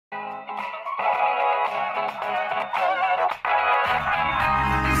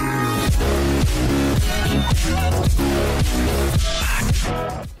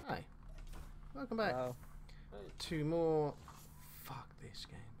Hi. Welcome back. Wow. To more... Fuck this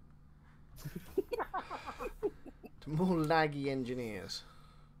game. To more laggy engineers.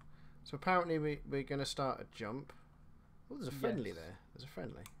 So apparently we're going to start a jump. Oh, there's a friendly Yes. there. There's a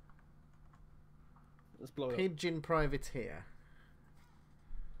friendly. Let's blow it up. Pigeon privateer.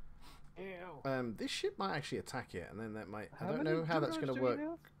 Ew. This ship might actually attack it, and then that might... I How don't many know how jump that's drives going to do we work.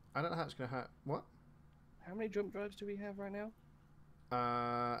 have? I don't know how it's going to... What? How many jump drives do we have right now?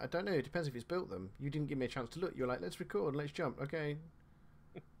 I don't know. It depends if it's built them. You didn't give me a chance to look. You're like, let's record, let's jump. Okay.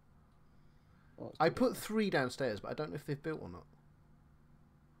 Oh, I put 3 downstairs, but I don't know if they've built or not.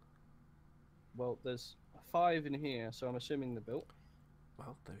 Well, there's 5 in here, so I'm assuming they're built.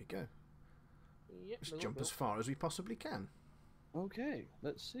 Well, there we go. Yep, Let's they're all jump as built. far as we possibly can. Okay,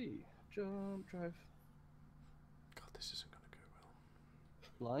 let's see. Jump drive. God, this isn't going to go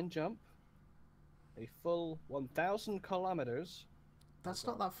well. Line jump. A full 1,000 kilometers. That's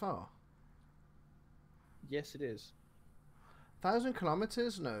not that far. Yes, it is. 1,000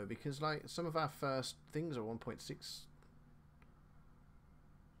 kilometers? No, because like some of our first things are 1.6.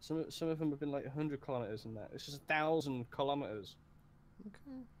 Some of them have been like 100 kilometers and that. It's just 1,000 kilometers.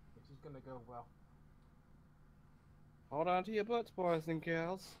 Okay. This is gonna go well. Hold on to your butts, boys and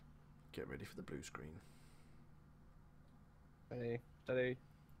girls. Get ready for the blue screen. Steady, steady.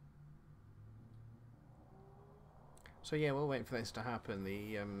 So yeah, we're waiting for this to happen.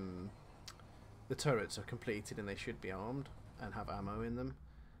 The turrets are completed and they should be armed and have ammo in them.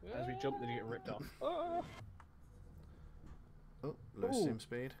 As we jump, they get ripped off. Ah! Oh, low Ooh. sim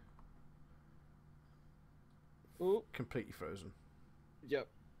speed. Oh, Completely frozen. yep.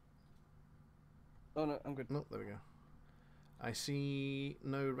 Oh no, I'm good. No, there we go. I see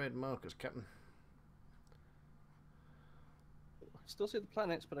no red markers, Captain. I still see the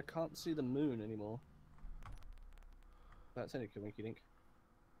planets, but I can't see the moon anymore. That's only Winky Dink.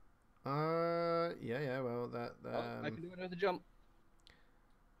 Yeah, well, that, Oh, I can do another jump.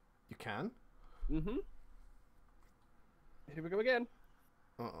 you can? Mm-hmm. Here we go again.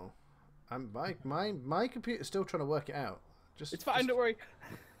 Uh-oh. My computer's still trying to work it out. It's fine, don't worry.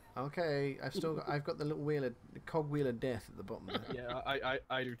 Okay, I've got the little the cog wheel of death at the bottom there. Yeah,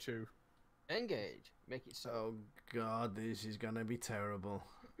 I do too. Engage. Make it so. Oh god, this is gonna be terrible.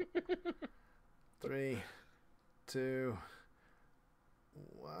 3, 2,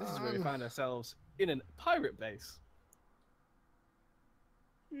 1. This is where we find ourselves in a pirate base.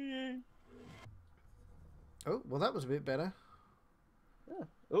 Oh, well that was a bit better. Yeah.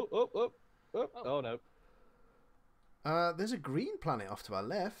 Oh no. There's a green planet off to our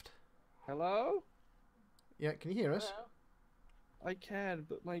left. Hello? Yeah, can you hear us? I can,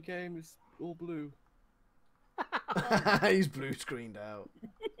 but my game is all blue. He's blue screened out.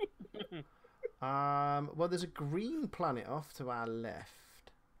 Well, there's a green planet off to our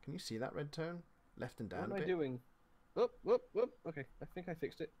left. Can you see that red tone? Left and down What am a I bit. doing? Whoop. Okay, I think I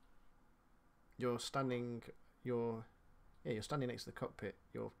fixed it. You're standing. You're standing next to the cockpit.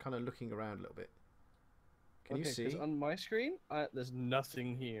 You're kind of looking around a little bit. Can you see? 'Cause on my screen, there's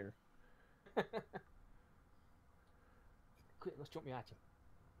nothing here. Quick, let's jump behind you.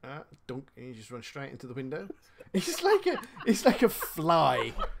 Dunk, and you just run straight into the window. It's like a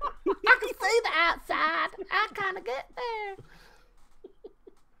fly. I can see the outside. I kind of get there.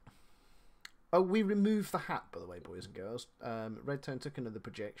 Oh, we removed the hat, by the way, boys and girls. Redtone took another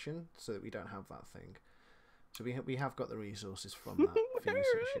projection so that we don't have that thing. So we have got the resources from that Phoenix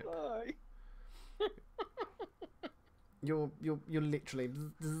ship. Where am I? You're literally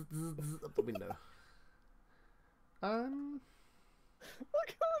up the window. I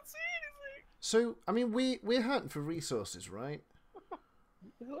can't see anything. So I mean, we're hunting for resources, right?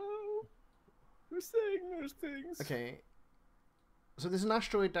 Hello? Who's saying those things? Okay. So there's an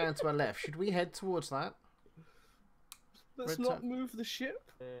asteroid down to our left. Should we head towards that? Let's Red not tone. move the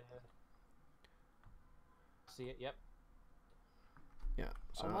ship. See it? Yep. Yeah.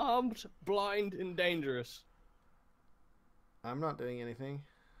 So Armed, blind, and dangerous. I'm not doing anything.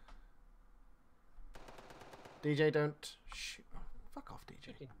 DJ, don't shoot. Oh, fuck off, DJ.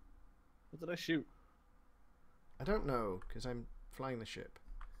 Shooting. What did I shoot? I don't know because I'm flying the ship.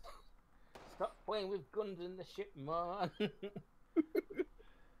 Stop playing with guns in the ship, man.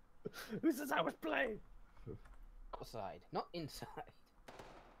 Who says I was playing? Outside, not inside.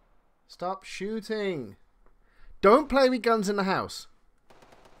 Stop shooting. Don't play with guns in the house.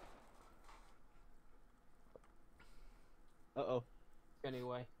 Uh-oh.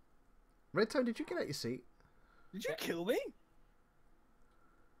 Anyway. Redtone, did you get out your seat? Did you kill me?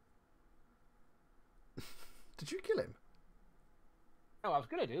 Did you kill him? No, I was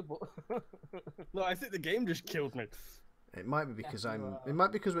gonna do, but No, I think the game just killed me. It might be because you I'm. are. It might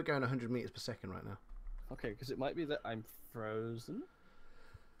be because we're going 100 meters per second right now. Okay, because it might be that I'm frozen.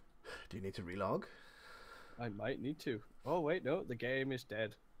 Do you need to relog? I might need to. Oh wait, no, the game is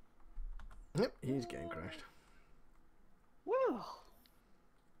dead. Yep, he's getting crashed. Well,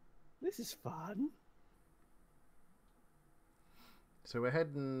 this is fun. So we're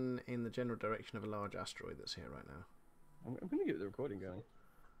heading in the general direction of a large asteroid that's here right now. I'm gonna get the recording going.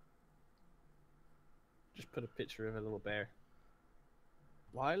 Just put a picture of a little bear.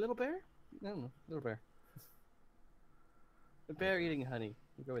 Why a little bear? No, little bear. A bear eating honey.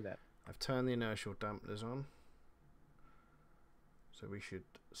 We'll go with that. I've turned the inertial dampeners on. So we should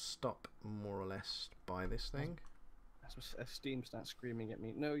stop more or less by this thing. As Steam starts screaming at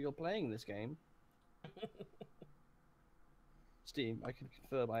me, no, you're playing this game. Steam, I can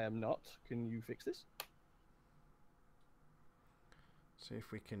confirm I am not. Can you fix this? See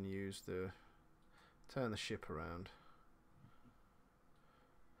if we can use turn the ship around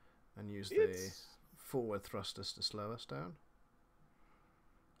and use the forward thrusters to slow us down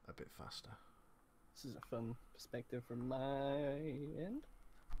a bit faster. This is a fun perspective from my end.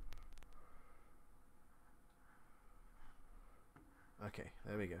 Okay,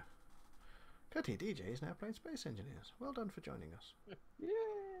 there we go. Cutty DJ is now playing Space Engineers. Well done for joining us. Yay!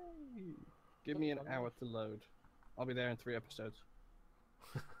 Give me an hour to load. I'll be there in 3 episodes.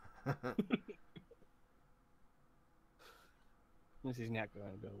 This is not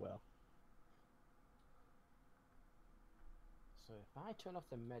going to go well. so if I turn off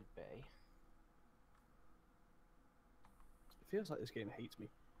the med bay, It feels like this game hates me.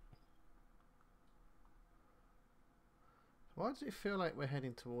 Why does it feel like we're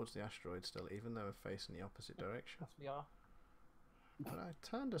heading towards the asteroid still, even though we're facing the opposite direction? yes, we are. But I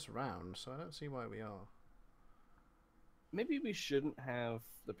turned us round, so I don't see why we are. Maybe we shouldn't have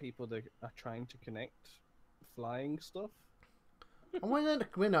the people that are trying to connect flying stuff. And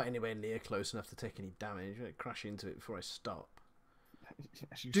we're not anywhere near close enough to take any damage. We're going to crash into it before I stop.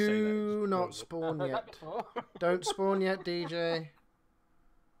 As you say that, it Do just not blows up. spawn I've heard that yet. before. Don't spawn yet, DJ.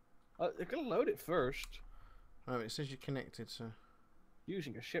 They're going to load it first. Oh, it says you're connected, so...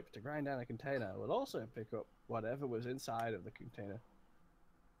 Using a ship to grind down a container will also pick up whatever was inside of the container.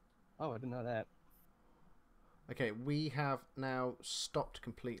 Oh, I didn't know that. Okay, we have now stopped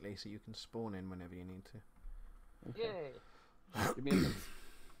completely, so you can spawn in whenever you need to. Okay. Yay! Give me a month.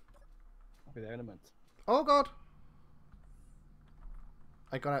 I'll be there in a month. Oh, God!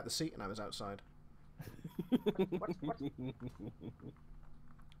 I got out the seat and I was outside. What?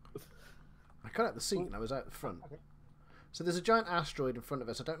 I got out the seat and I was out the front. Okay. So there's a giant asteroid in front of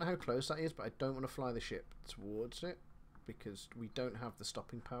us. I don't know how close that is, but I don't want to fly the ship towards it because we don't have the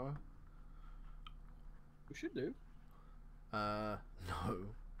stopping power. We should do. No.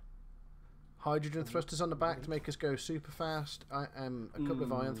 Hydrogen thrusters on the back to make us go super fast. I am a couple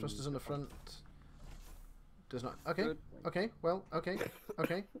of ion thrusters on the front. Does not. Okay. Good. Okay. Well. Okay.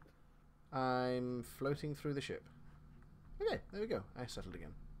 Okay. I'm floating through the ship. Okay. There we go. I settled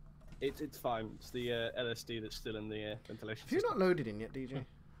again. It's fine. It's the LSD that's still in the ventilation Have you system. not loaded in yet, DJ?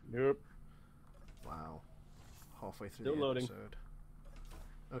 Nope. Wow. Halfway through Still the loading. episode.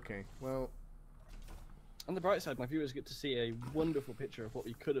 Okay. Well. On the bright side, my viewers get to see a wonderful picture of what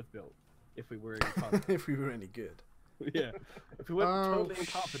we could have built if we were incompetent. If we were any good. Yeah. If we weren't Oh, totally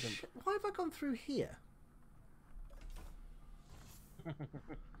incompetent. Why have I gone through here?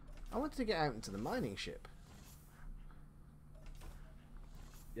 I wanted to get out into the mining ship.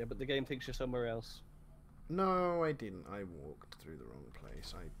 Yeah, but the game thinks you're somewhere else. No, I didn't. I walked through the wrong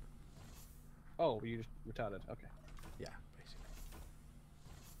place. Oh, you just retarded. Okay. Yeah, basically.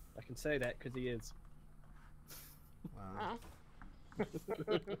 I can say that because he is. Wow. It was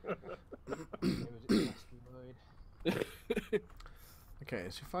an asteroid. Okay,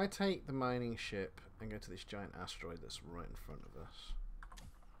 so if I take the mining ship and go to this giant asteroid that's right in front of us.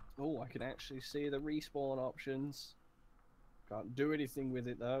 Oh, I can actually see the respawn options. Can't do anything with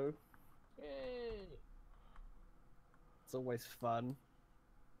it though. Yay! It's always fun.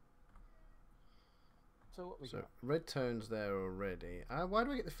 So what we So got? red tone's there already. Why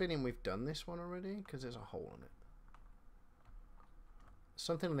do I get the feeling we've done this one already? Because there's a hole in it.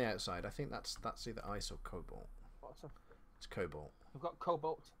 Something on the outside. I think that's either ice or cobalt. What's up? It's cobalt. We've got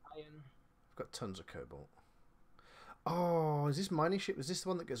cobalt, iron. I've got tons of cobalt. Oh, is this mining ship? Is this the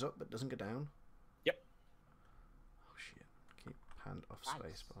one that goes up but doesn't go down? Yep. Oh shit. Keep hand off Nice.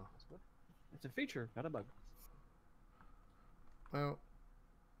 spacebar. That's good. It's a feature, not a bug. Well,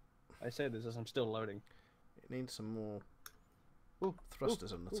 I say this as I'm still loading. it needs some more Ooh,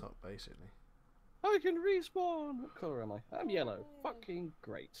 thrusters on the ooh. top, basically. I can respawn! What colour am I? I'm yellow. Fucking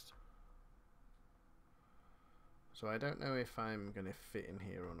great. So I don't know if I'm going to fit in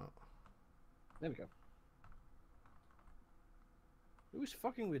here or not. There we go. Who's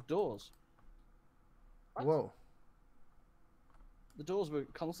fucking with doors? What? Whoa. The doors were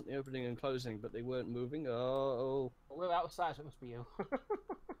constantly opening and closing, but they weren't moving. Oh. Well, we're outside, so it must be you.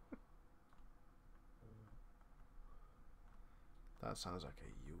 That sounds like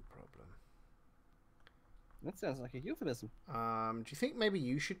a you problem. That sounds like a euphemism. Do you think maybe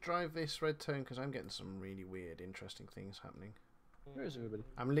you should drive this, redtone? Because I'm getting some really weird, interesting things happening. Where is everybody?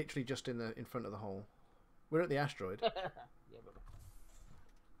 I'm literally just in front of the hole. We're at the asteroid. Yeah, brother.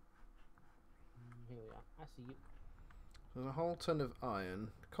 Here we are. I see you. There's a whole ton of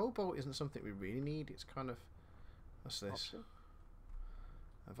iron. Cobalt isn't something we really need. It's kind of... What's this? Option.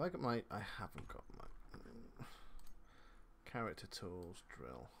 Have I got my... I haven't got my... Character tools,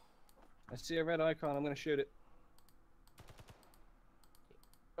 drill. I see a red icon. I'm going to shoot it.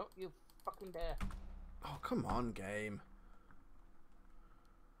 Don't you fucking dare. Oh, come on, game.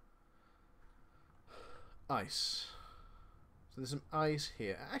 Ice. So there's some ice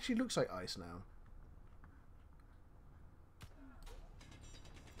here. It actually looks like ice now.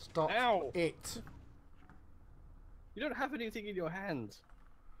 Stop Ow! it. You don't have anything in your hands.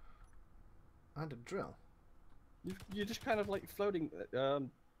 And a drill. You're just kind of like floating.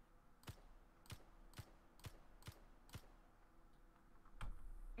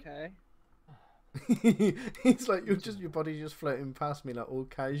 Okay. It's like your body's just floating past me, like all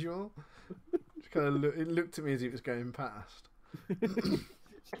casual. Just kind of it looked at me as if it was going past.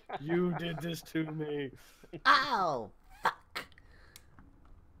 You did this to me. Ow! Fuck!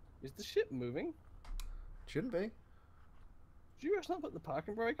 Is the ship moving? Shouldn't be. Did you guys not put the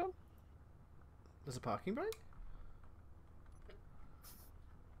parking brake on? There's a parking brake.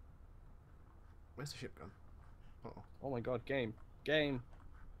 Where's the ship gone? Uh-oh. Oh my god, game. Game.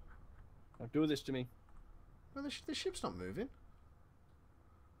 Don't do this to me. Well, the ship's not moving.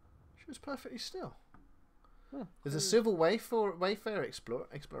 Ship's perfectly still. Huh. There's a civil Wayfarer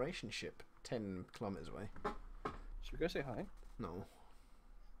exploration ship 10 kilometers away. Should we go say hi? No.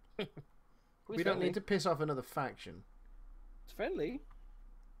 Who's We don't friendly? need to piss off another faction. It's friendly.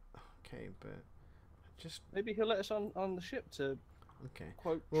 Okay, but just Maybe he'll let us on the ship to okay.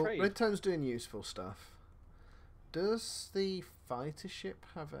 quote Well, trade. redtone's doing useful stuff. Does the fighter ship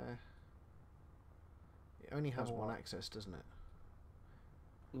have a? It only has Have a one what? access, doesn't it?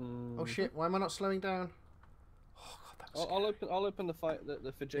 Oh Mhm. shit! Why am I not slowing down? Oh god, that was I'll open the fight the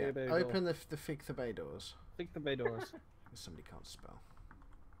yeah, Fajay Bay open the Fig the Bay doors. Think the bay doors. Somebody can't spell.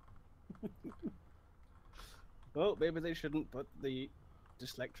 Well, maybe they shouldn't put the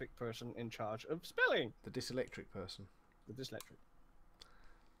dyslexic person in charge of spelling. The dyselectric person. The dyslexic.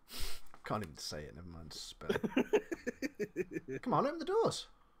 Can't even say it. Never mind spell. Come on, open the doors.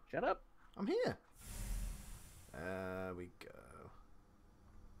 Shut up. I'm here. There we go.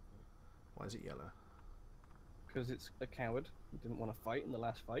 Why is it yellow? Because it's a coward. He didn't want to fight in the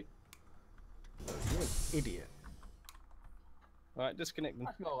last fight. You're an idiot. Alright, disconnect them.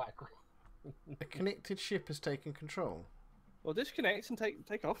 That's more likely. A connected ship has taken control. Well, disconnect and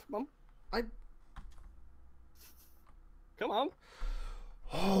take off. Come on. I. Come on.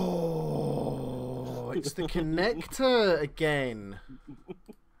 Oh, it's the connector again.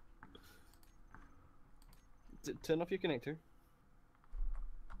 Turn off your connector.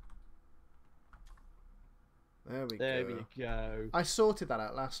 There we There go. we go. I sorted that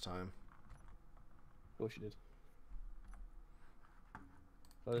out last time. Of course you did.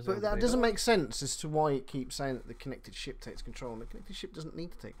 Close But that everybody doesn't door. make sense as to why it keeps saying that the connected ship takes control. The connected ship doesn't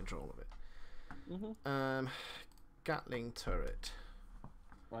need to take control of it. Mhm. Gatling turret.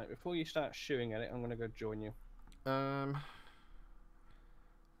 Right, before you start shooting at it, I'm going to go join you.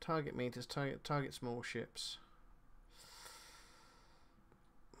 Target meters. Target small ships.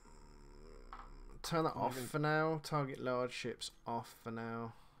 Turn that off for now. Target large ships off for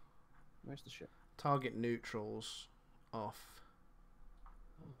now. Where's the ship? Target neutrals off.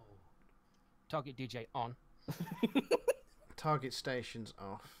 Target DJ on. Target stations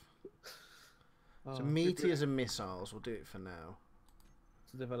off. Oh, So meteors and missiles, we'll do it for now.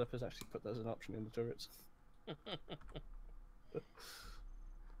 the developers actually put that as an option in the turrets.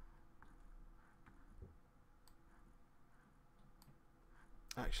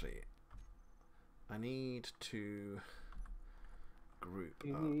 Actually, I need to group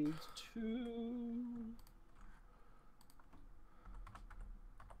You up. need to...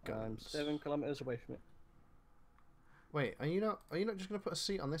 I'm Guns. 7 kilometers away from it. Wait, are you not just gonna put a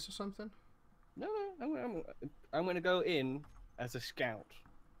seat on this or something? No, I'm going to go in as a scout.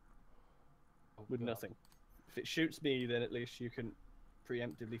 with God. nothing. If it shoots me, then at least you can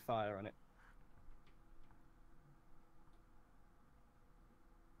preemptively fire on it.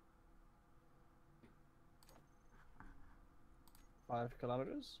 5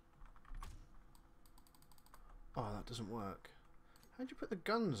 kilometers. Oh, that doesn't work. How'd you put the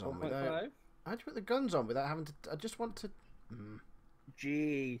guns on 1.5. without... How'd you put the guns on without having to... I just want to...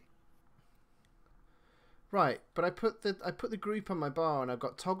 G. Right, but I put the group on my bar and I've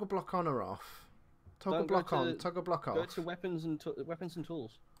got toggle block on or off. Toggle Don't go block on, to- toggle block Go off. to weapons and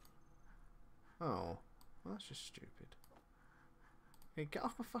tools. Oh, well, that's just stupid. Hey, get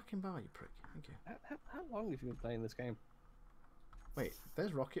off my fucking bar, you prick. Thank you. How long have you been playing this game? Wait,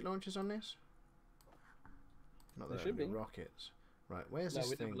 there's rocket launchers on this? Not There that should there are be. rockets. Right, where's No, this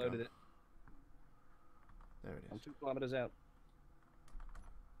we thing never loaded gone? it. There it I'm is. 2 kilometers out.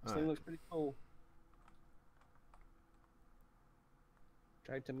 This Alright. thing looks pretty cool.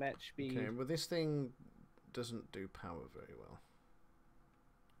 Tried to match speed. Okay, well this thing doesn't do power very well.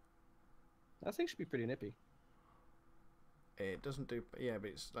 That thing should be pretty nippy. It doesn't do... Yeah, but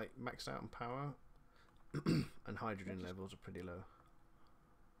it's like maxed out on power. And hydrogen levels are pretty low.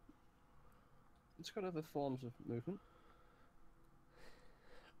 It's got other forms of movement.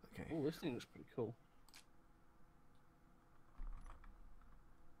 Okay. Oh, this thing looks pretty cool.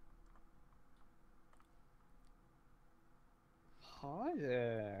 Hi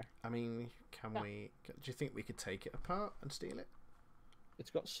there. I mean, can we... Do you think we could take it apart and steal it? It's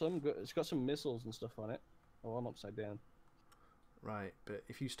got some good. It's got some missiles and stuff on it. Oh, I'm upside down. Right, but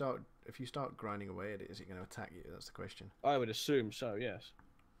if you start grinding away at it, is it going to attack you? That's the question. I would assume so, yes.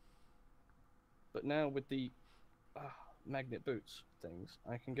 But now with the magnet boots things,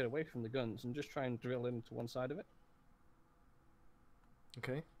 I can get away from the guns and just try and drill into one side of it.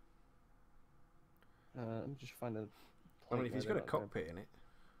 Okay. Let me just find a. I mean, plate if he's where got a they're not going. cockpit in it,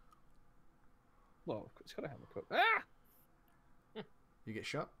 Well, it's got to have a cook. Ah! you get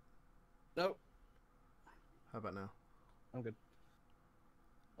shot. No, How about now? I'm good.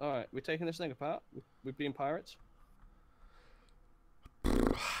 All right, we're taking this thing apart. We're being pirates.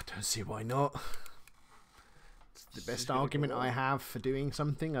 I don't see why not. It's the This is best gonna be argument I cool. have for doing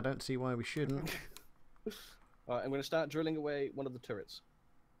something. I don't see why we shouldn't. All right, I'm going to start drilling away one of the turrets.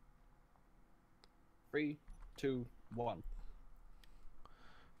 3, 2, 1.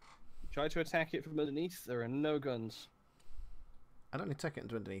 Try to attack it from underneath. There are no guns. I don't need to take it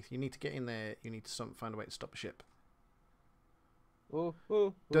into underneath. You need to get in there. You need to find a way to stop the ship. Oh,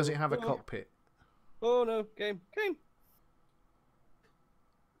 Does it have a oh. cockpit? Oh no, game.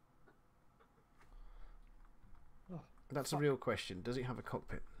 That's a real question. Does it have a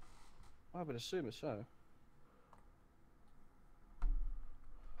cockpit? I would assume so.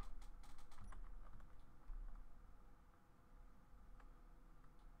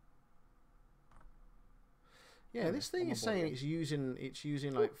 Yeah, Okay, this thing I'm is on board saying it's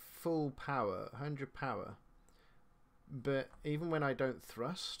using like full power, 100 power. But even when I don't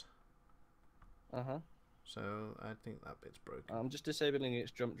thrust, so I think that bit's broken. I'm just disabling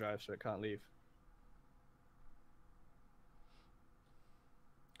its jump drive so it can't leave.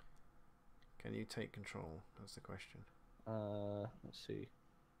 Can you take control? That's the question. Let's see.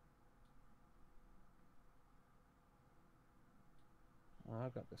 Oh,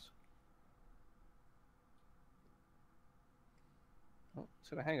 I've got this. Oh, it's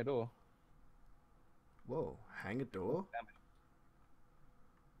gonna hang a door. Whoa, hang a door? Damn it.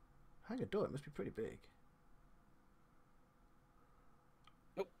 Hang a door? It must be pretty big.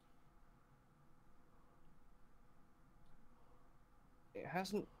 It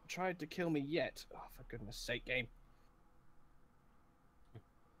hasn't tried to kill me yet. Oh, for goodness sake, game.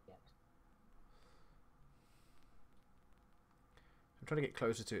 Yet. I'm trying to get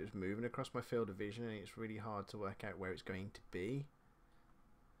closer to it. It's moving across my field of vision, and it's really hard to work out where it's going to be.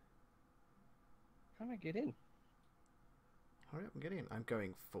 How do I get in? Hurry up and get in. I'm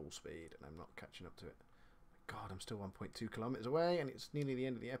going full speed, and I'm not catching up to it. God, I'm still 1.2 kilometers away, and it's nearly the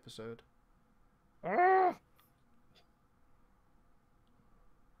end of the episode. Ah!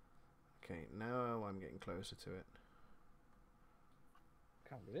 Okay, now I'm getting closer to it.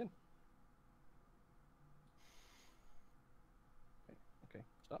 Can't get in. Okay,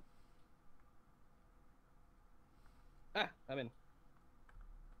 stop. Ah, I'm in.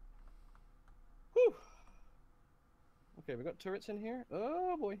 Whew. Okay, we got turrets in here.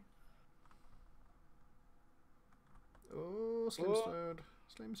 Oh boy. Oh, slim Oh. speed.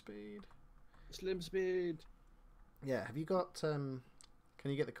 Slim speed. Slim speed. Yeah, have you got, can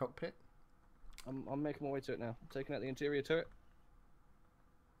you get the cockpit? I'm making my way to it now. I'm taking out the interior turret.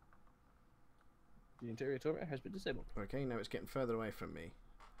 The interior turret has been disabled. Okay, now it's getting further away from me.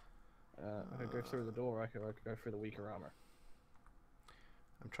 I could go through the door, I could go through the weaker armor.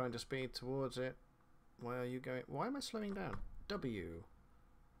 I'm trying to speed towards it. Why are you going? Why am I slowing down? W.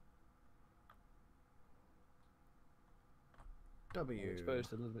 W. I'm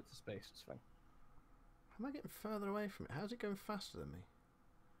exposed a little bit to space, it's fine. How am I getting further away from it? How's it going faster than me?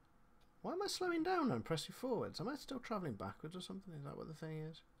 Why am I slowing down and pressing forwards? Am I still travelling backwards or something? Is that what the thing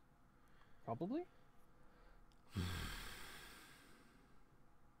is? Probably.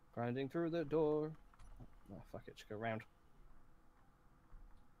 Grinding through the door. Oh, fuck it, just go around.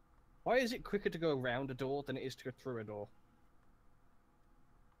 Why is it quicker to go around a door than it is to go through a door?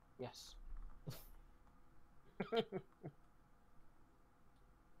 Yes.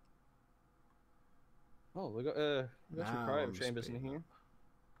 Oh, we got some Now cryo I'm chambers in speeding here. up.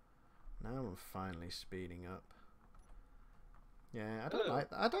 Now I'm finally speeding up. Yeah, I don't like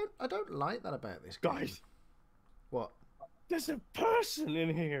that. I don't like that about this game. Guys, What? there's a person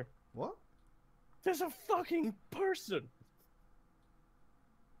in here. What? There's a fucking person.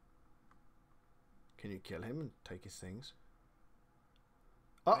 Can you kill him and take his things?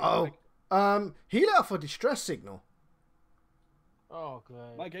 Uh-oh. He let off a distress signal. Oh,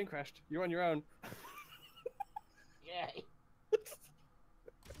 great. My game crashed. You're on your own. Yay.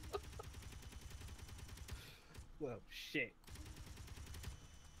 Well, shit.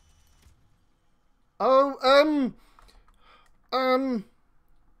 Oh,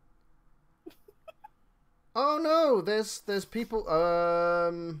 oh no, there's people,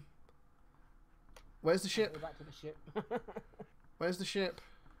 where's the ship? Go back to the ship. Where's the ship?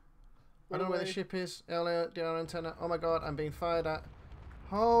 I don't know where the ship is. LR antenna. Oh my god, I'm being fired at.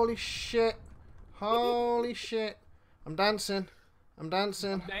 Holy shit. Holy shit. I'm dancing. I'm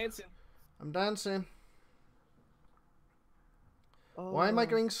dancing. Dancing. I'm dancing. Why am I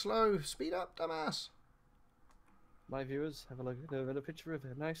going slow? Speed up, dumbass. My viewers have a look at a picture of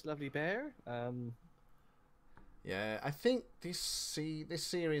a nice, lovely bear. Yeah, I think this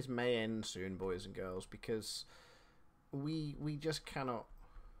series may end soon, boys and girls, because we just cannot.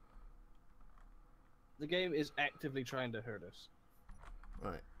 The game is actively trying to hurt us.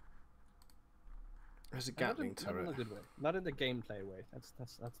 Right. There's a And not Gatling in turret. a good way. Not in the gameplay way. That's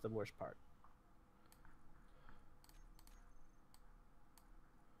the worst part.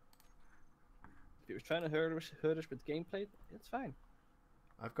 If it was trying to hurt us with gameplay, it's fine.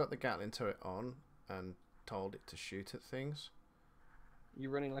 I've got the Gatling turret on and told it to shoot at things. You're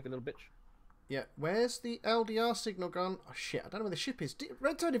running like a little bitch. Yeah, where's the LDR signal gone? Oh shit, I don't know where the ship is.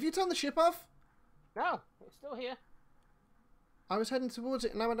 Redtone, have you turned the ship off? No, it's still here. I was heading towards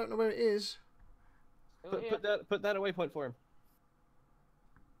it and now I don't know where it is. Still here. Put that a waypoint for him.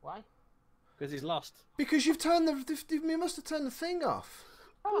 Why? Because he's lost. Because you've turned you must have turned the thing off.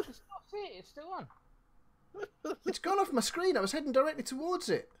 Oh, it's not it. It's still on. It's gone off my screen. I was heading directly towards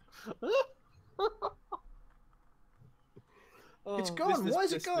it. Oh, It's gone. Why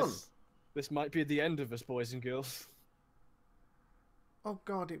is it gone? This might be the end of us, boys and girls. Oh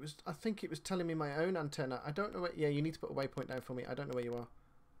god, I think it was telling me my own antenna. I don't know where. Yeah, you need to put a waypoint down for me. I don't know where you are.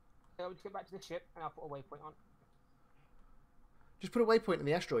 So we'll just get back to the ship and I'll put a waypoint on. Just put a waypoint in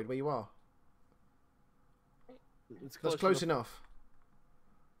the asteroid where you are. It's That's close enough.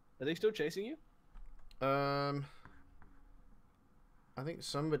 Are they still chasing you? I think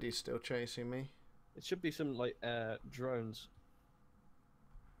somebody's still chasing me. It should be some like drones.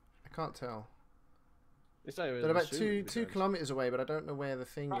 I can't tell. It's They're about two kilometers away, but I don't know where the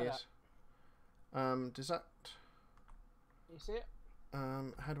thing Right is. Does that? You see it?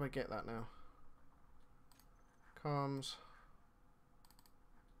 How do I get that now? Comms.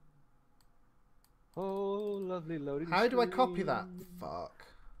 Oh, lovely loading. How do I copy that? Fuck.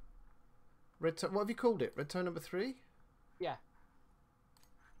 Redtone. What have you called it? Redtone number 3? Yeah.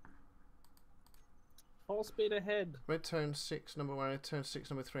 Full speed ahead. Redtone 6 number 1. Redtone 6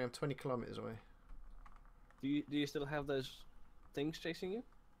 number 3. I'm 20 kilometers away. Do you still have those things chasing you?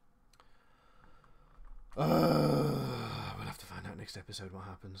 We'll have to find out next episode what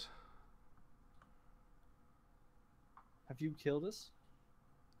happens. Have you killed us?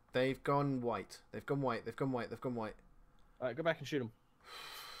 They've gone white. They've gone white. They've gone white. They've gone white. Alright, go back and shoot them.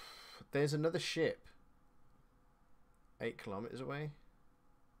 There's another ship 8 kilometers away.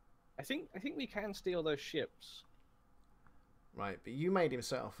 I think we can steal those ships. Right, but you made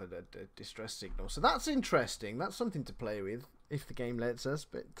himself a distress signal, so that's interesting. That's something to play with if the game lets us.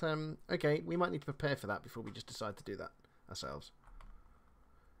 But okay, we might need to prepare for that before we just decide to do that ourselves.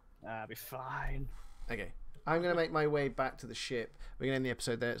 Ah, be fine. Okay, I'm going to make my way back to the ship. We're going to end the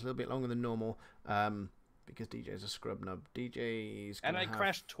episode there. It's a little bit longer than normal because DJ's a scrub nub. DJ's And I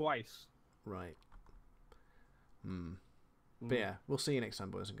crashed twice. Right. But yeah, we'll see you next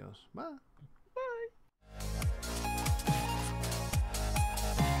time, boys and girls. Bye.